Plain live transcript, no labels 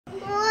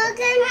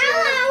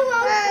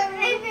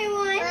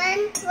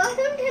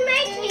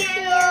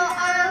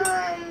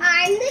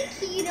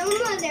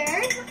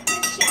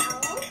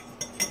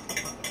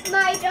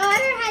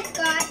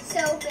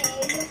so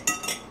big.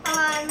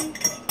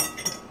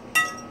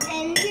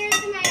 And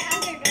here's my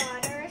other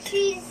daughter.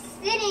 She's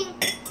standing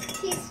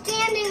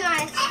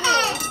on a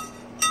stool.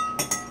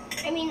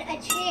 I mean, a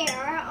chair.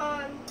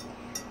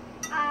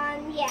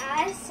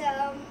 Yeah,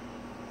 so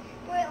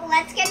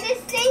let's get this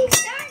thing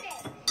started.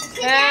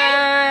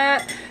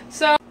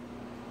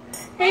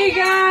 Hey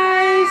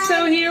guys,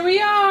 so here we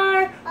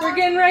are. We're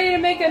getting ready to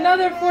make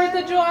another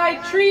 4th of July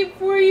treat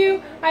for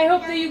you. I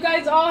hope that you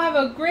guys all have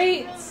a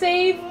great,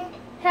 safe,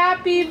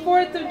 happy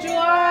 4th of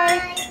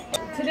July.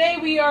 Today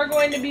we are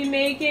going to be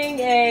making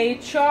a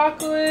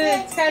chocolate,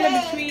 it's kind of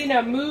between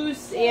a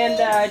mousse and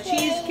a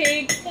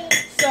cheesecake.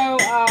 So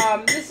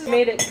this is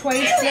made it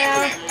twice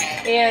now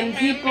and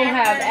people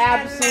have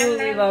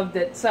absolutely loved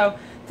it. So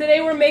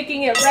today we're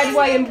making it red,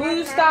 white, and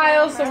blue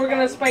style, so we're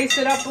going to spice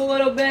it up a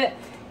little bit.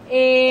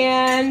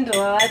 And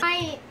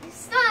my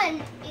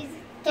son is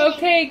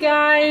okay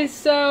guys,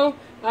 so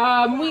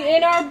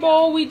in our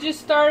bowl we just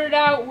started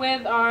out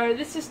with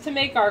this is to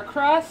make our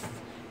crust.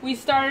 We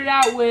started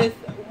out with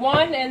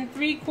 1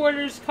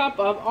 3/4 cup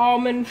of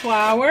almond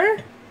flour.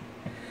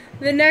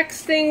 The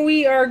next thing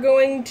we are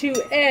going to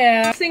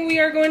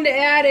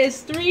add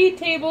is 3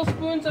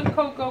 tablespoons of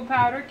cocoa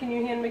powder. Can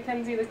you hand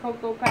Mackenzie the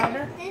cocoa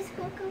powder? This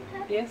cocoa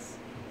powder? Yes.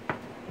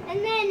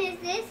 And then is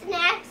this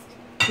next?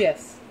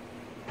 Yes.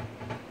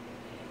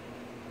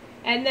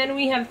 And then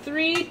we have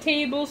 3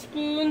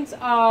 tablespoons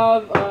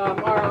of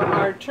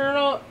our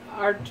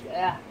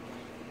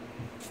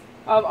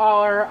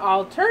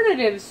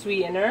alternative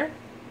sweetener.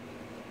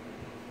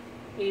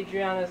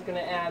 Adriana's going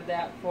to add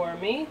that for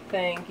me.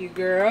 Thank you,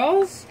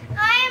 girls.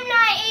 I am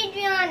not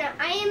Adriana.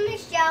 I am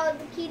Michelle,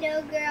 the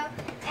keto girl.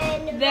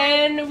 And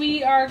then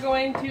we are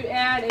going to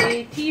add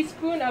a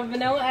teaspoon of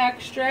vanilla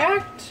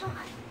extract.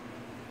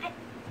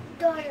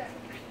 Daughter.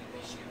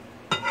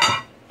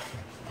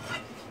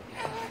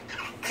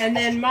 And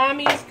then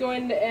Mommy's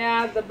going to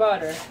add the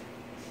butter.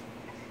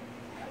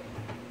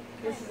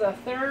 This is a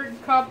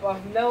 1/3 cup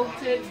of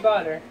melted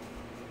butter.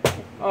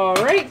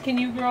 Alright, can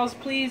you girls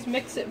please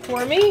mix it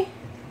for me?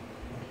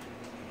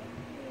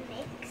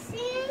 Mixing.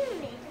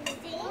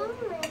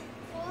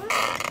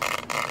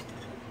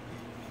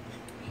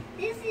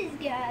 This is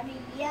gonna be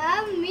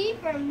yummy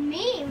for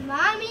me,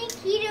 Mommy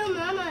Keto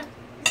Mama.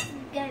 This is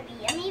gonna be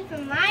yummy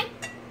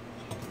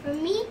for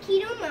me,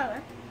 Keto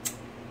Mama.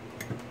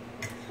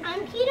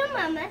 I'm Keto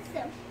Mama,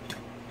 so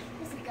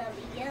this is gonna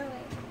be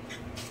yummy.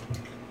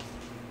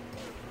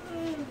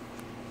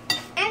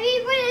 Happy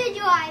 4th of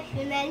July,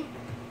 Schumann.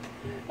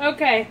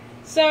 Okay,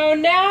 so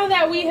now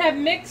that we have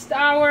mixed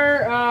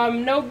our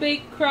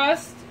no-bake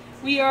crust,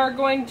 we are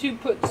going to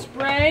put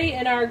spray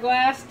in our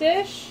glass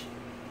dish,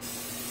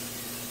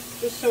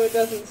 just so it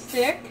doesn't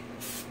stick.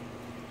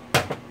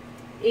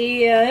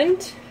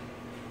 And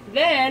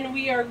then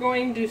we are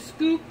going to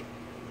scoop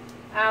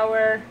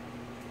our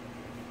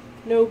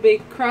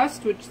no-bake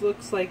crust, which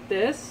looks like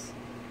this,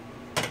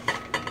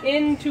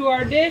 into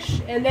our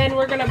dish, and then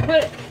we're going to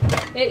put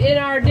it in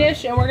our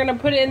dish and we're going to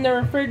put it in the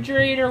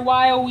refrigerator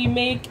while we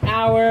make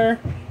our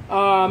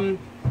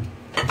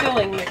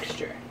filling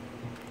mixture.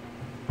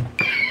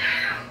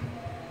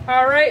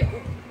 Alright,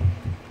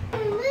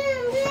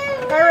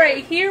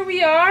 here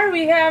we are.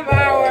 We have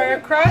our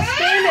crust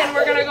in and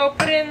we're going to go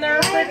put it in the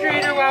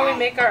refrigerator while we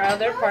make our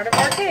other part of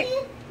our cake.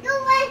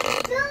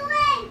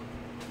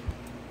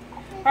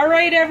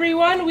 Alright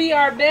everyone, we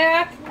are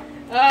back.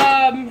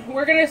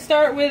 We're going to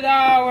start with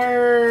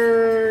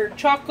our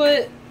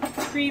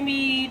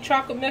creamy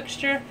chocolate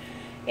mixture.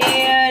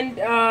 And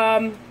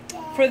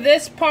for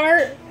this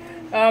part,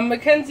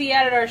 Mackenzie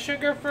added our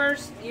sugar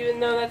first, even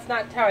though that's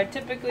not how I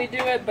typically do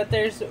it. But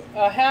there's a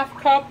 1/2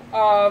 cup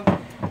of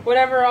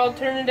whatever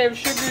alternative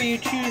sugar you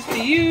choose to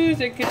use.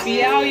 It could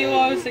be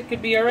allulose, it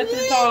could be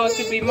erythritol, it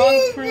could be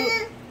monk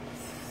fruit.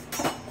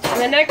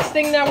 And the next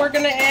thing that we're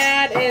going to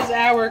add is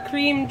our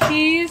cream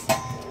cheese.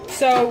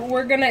 So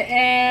we're going to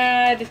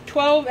add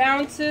 12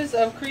 ounces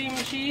of cream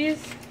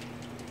cheese.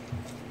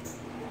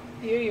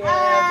 Here, you want to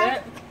add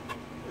that?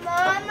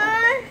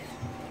 Mama?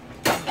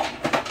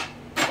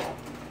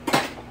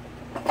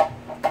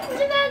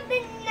 What about the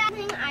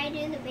nothing I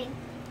do the big?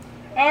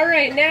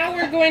 Alright, now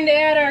we're going to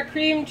add our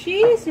cream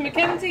cheese.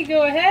 Mackenzie,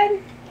 go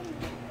ahead.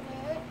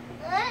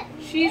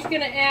 She's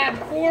going to add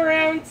 4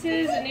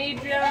 ounces and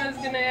Adriana's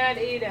going to add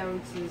 8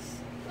 ounces.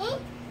 Here,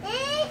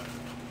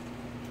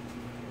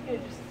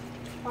 just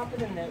pop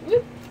it in there.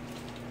 Whoop.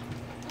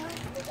 Pop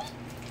it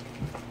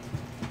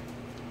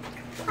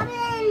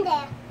in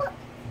there.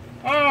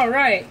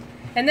 Alright,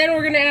 and then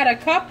we're going to add a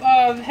cup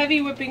of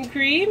heavy whipping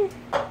cream.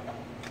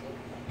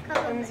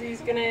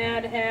 Mackenzie's going to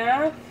add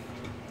 1/2.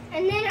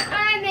 And then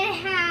I'm going to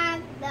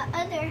have the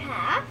other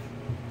 1/2.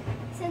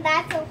 So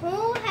that's a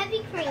whole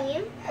heavy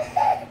cream.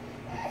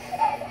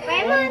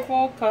 Right, 1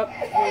 full cup.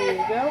 There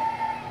you go.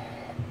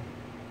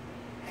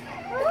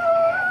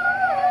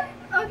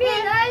 Okay,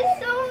 that is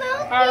so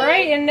melty.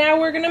 Alright, and now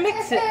we're going to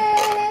mix it.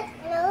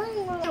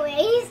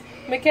 Anyways,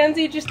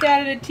 Mackenzie just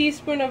added a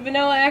teaspoon of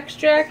vanilla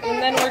extract,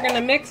 and then we're going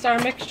to mix our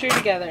mixture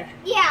together.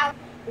 yeah.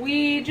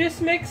 we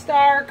just mixed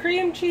our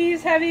cream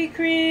cheese, heavy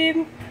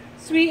cream,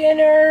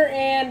 sweetener,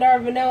 and our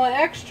vanilla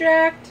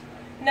extract.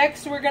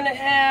 Next we're going to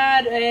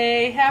add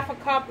a half a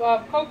cup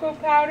of cocoa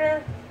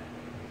powder.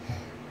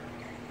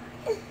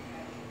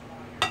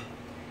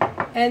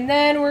 And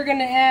then we're going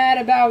to add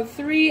about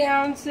 3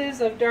 ounces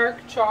of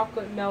dark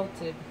chocolate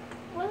melted.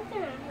 What's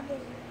that?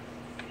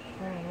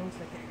 Hold on 1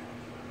 second.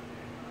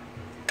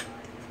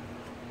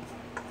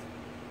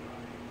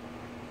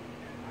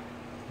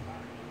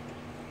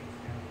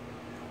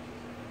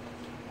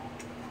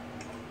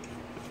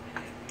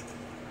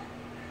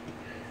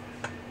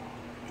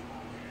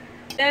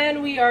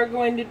 Then we are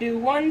going to do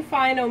one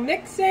final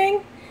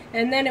mixing,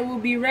 and then it will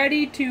be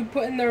ready to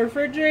put in the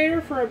refrigerator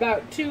for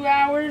about 2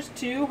 hours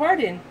to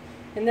harden.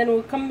 And then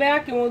we'll come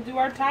back and we'll do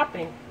our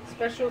topping.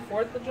 Special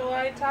 4th of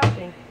July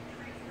topping.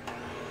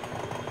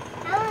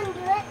 I want to do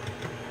it.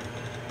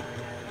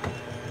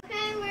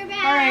 Okay, we're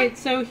back. Alright,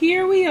 so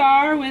here we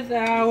are with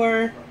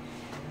our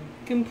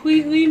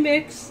completely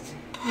mixed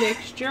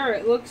mixture.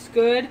 It looks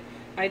good.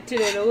 I did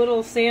it a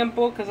little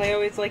sample because I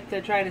always like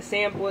to try to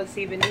sample it,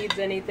 see if it needs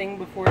anything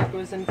before it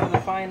goes into the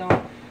final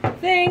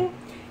thing.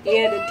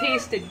 And it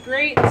tasted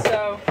great,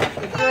 so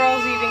the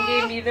girls even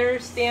gave me their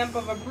stamp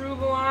of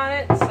approval on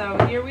it.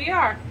 So here we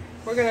are.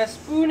 We're going to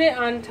spoon it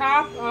on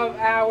top of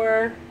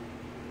our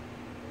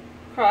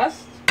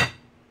crust.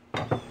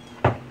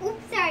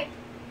 Oops, sorry.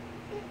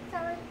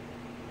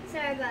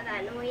 Sorry about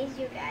that noise,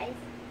 you guys.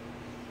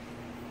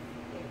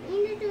 Didn't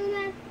mean to do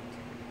that.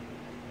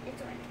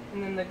 It's alright.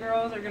 And then the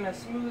girls are going to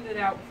smooth it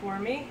out for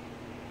me.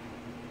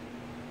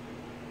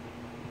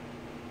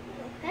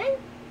 Okay.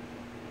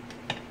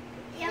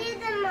 She's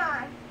the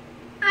mom.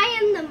 I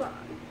am the mom.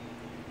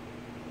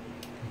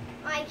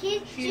 My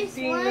kids She's just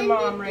being wanted the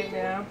mom to right do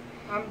now.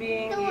 I'm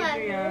being the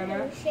Adriana.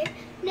 revolution.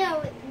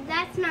 No,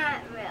 that's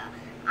not real.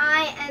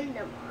 I am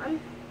the mom.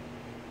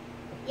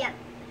 Yep.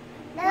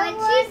 What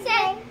she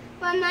said,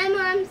 what my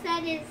mom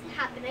said is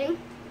happening.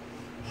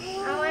 I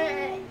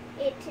want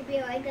it to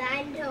be like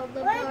that until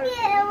the part.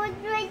 It was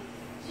like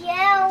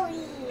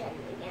jelly.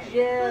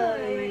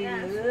 Jelly. Oh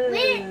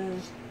my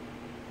gosh.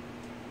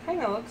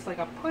 Kind of looks like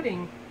a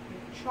pudding.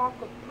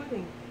 Chocolate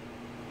pudding.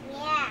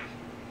 Yeah.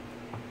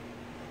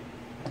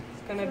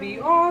 It's going to be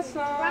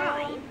awesome.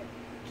 Right.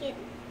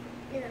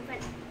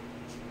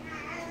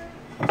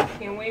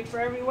 Can't wait for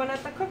everyone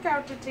at the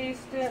cookout to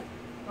taste it.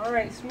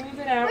 Alright, smooth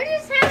it out. We're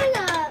just having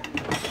a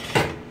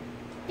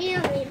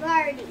family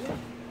party.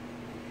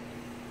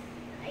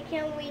 I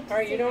can't wait to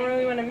Alright, you see don't that.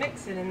 really want to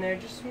mix it in there.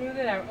 Just smooth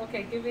it out.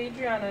 Okay, give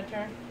Adriana a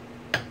turn.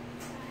 I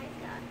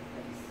got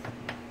this.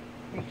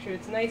 Make sure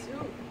it's nice. Ooh,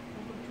 don't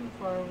go too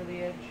far over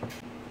the edge.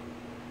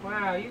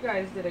 Wow, you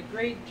guys did a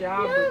great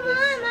job No, with this.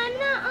 Mom, I'm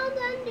not all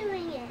done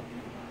doing it.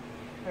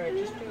 Alright,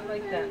 just do it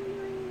like that. I'm doing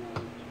my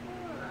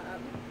job.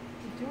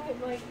 Do it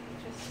like,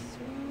 just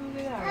smooth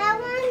it out. I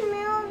want to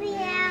move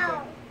it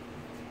out.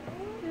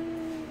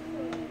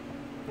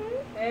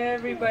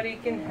 Everybody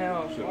can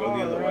help. Should go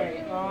the other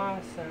way.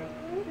 Alright, awesome.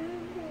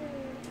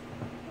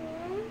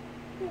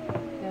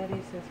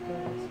 Daddy says go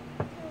this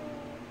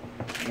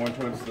way. More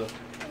towards the.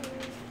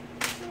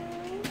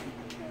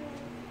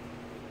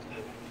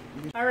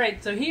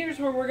 Alright, so here's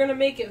where we're going to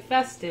make it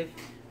festive.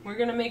 We're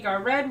going to make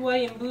our red,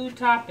 white, and blue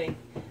topping.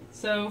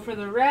 So for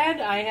the red,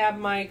 I have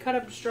my cut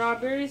up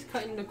strawberries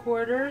cut into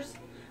quarters.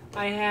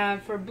 I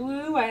have, for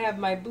blue, I have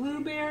my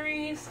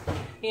blueberries.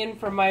 And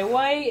for my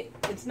white,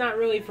 it's not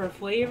really for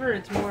flavor,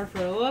 it's more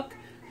for look.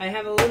 I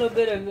have a little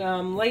bit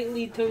of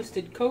lightly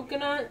toasted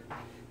coconut.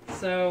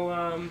 So,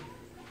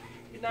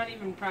 you're not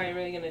even probably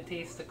really going to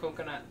taste the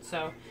coconut.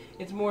 So,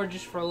 it's more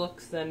just for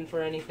looks than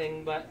for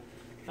anything. But,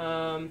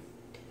 so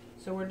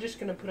we're just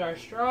going to put our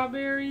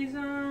strawberries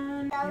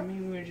on. And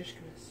maybe we're just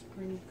going to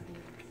sprinkle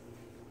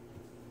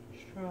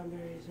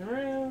strawberries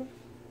around.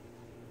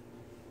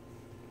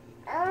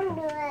 I want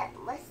to do it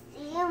with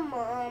you,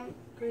 Mom.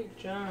 Great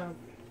job.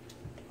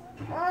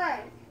 Mom,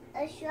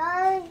 the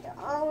show's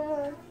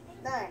almost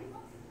done.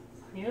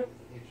 Yep.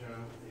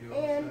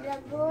 And the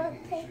board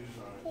take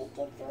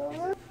it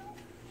over.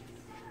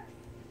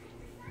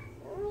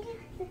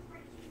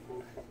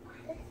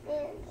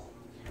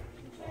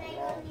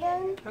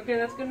 Okay,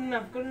 that's good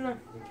enough. Good enough.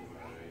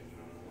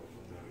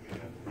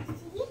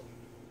 See?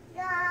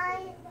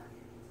 Guys,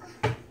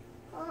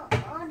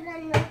 all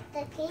done with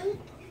the cake.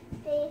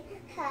 They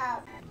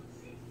have.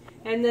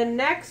 And then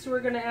next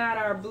we're going to add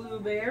our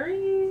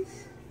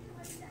blueberries.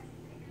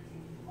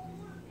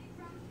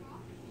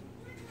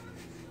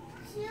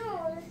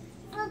 Shoes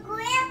for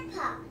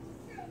Grandpa.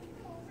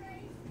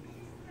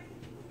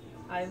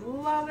 I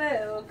love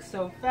it. It looks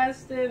so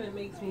festive. It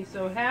makes me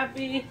so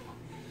happy.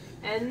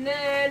 And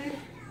then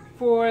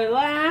for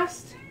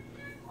last,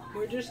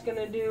 we're just going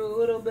to do a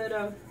little bit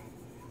of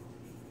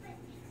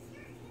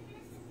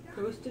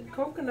toasted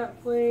coconut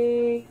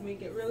flake.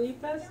 Make it really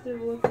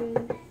festive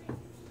looking.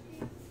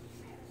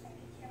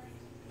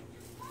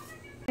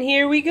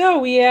 Here we go.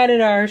 We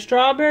added our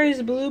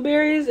strawberries,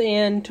 blueberries,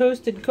 and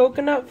toasted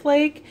coconut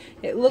flake.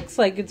 It looks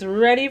like it's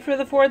ready for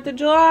the 4th of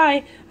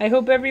July. I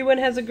hope everyone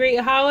has a great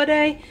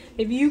holiday.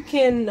 If you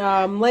can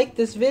like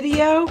this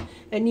video,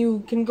 and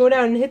you can go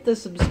down and hit the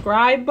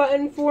subscribe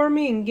button for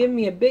me and give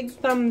me a big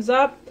thumbs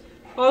up.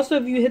 Also,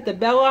 if you hit the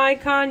bell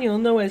icon, you'll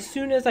know as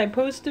soon as I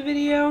post a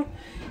video.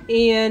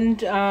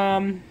 And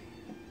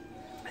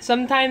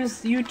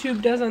sometimes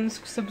YouTube doesn't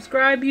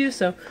subscribe you,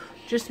 so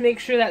just make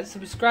sure that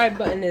subscribe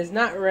button is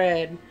not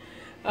red.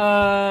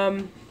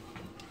 Have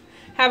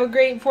a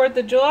great 4th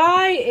of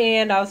July,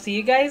 and I'll see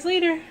you guys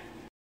later.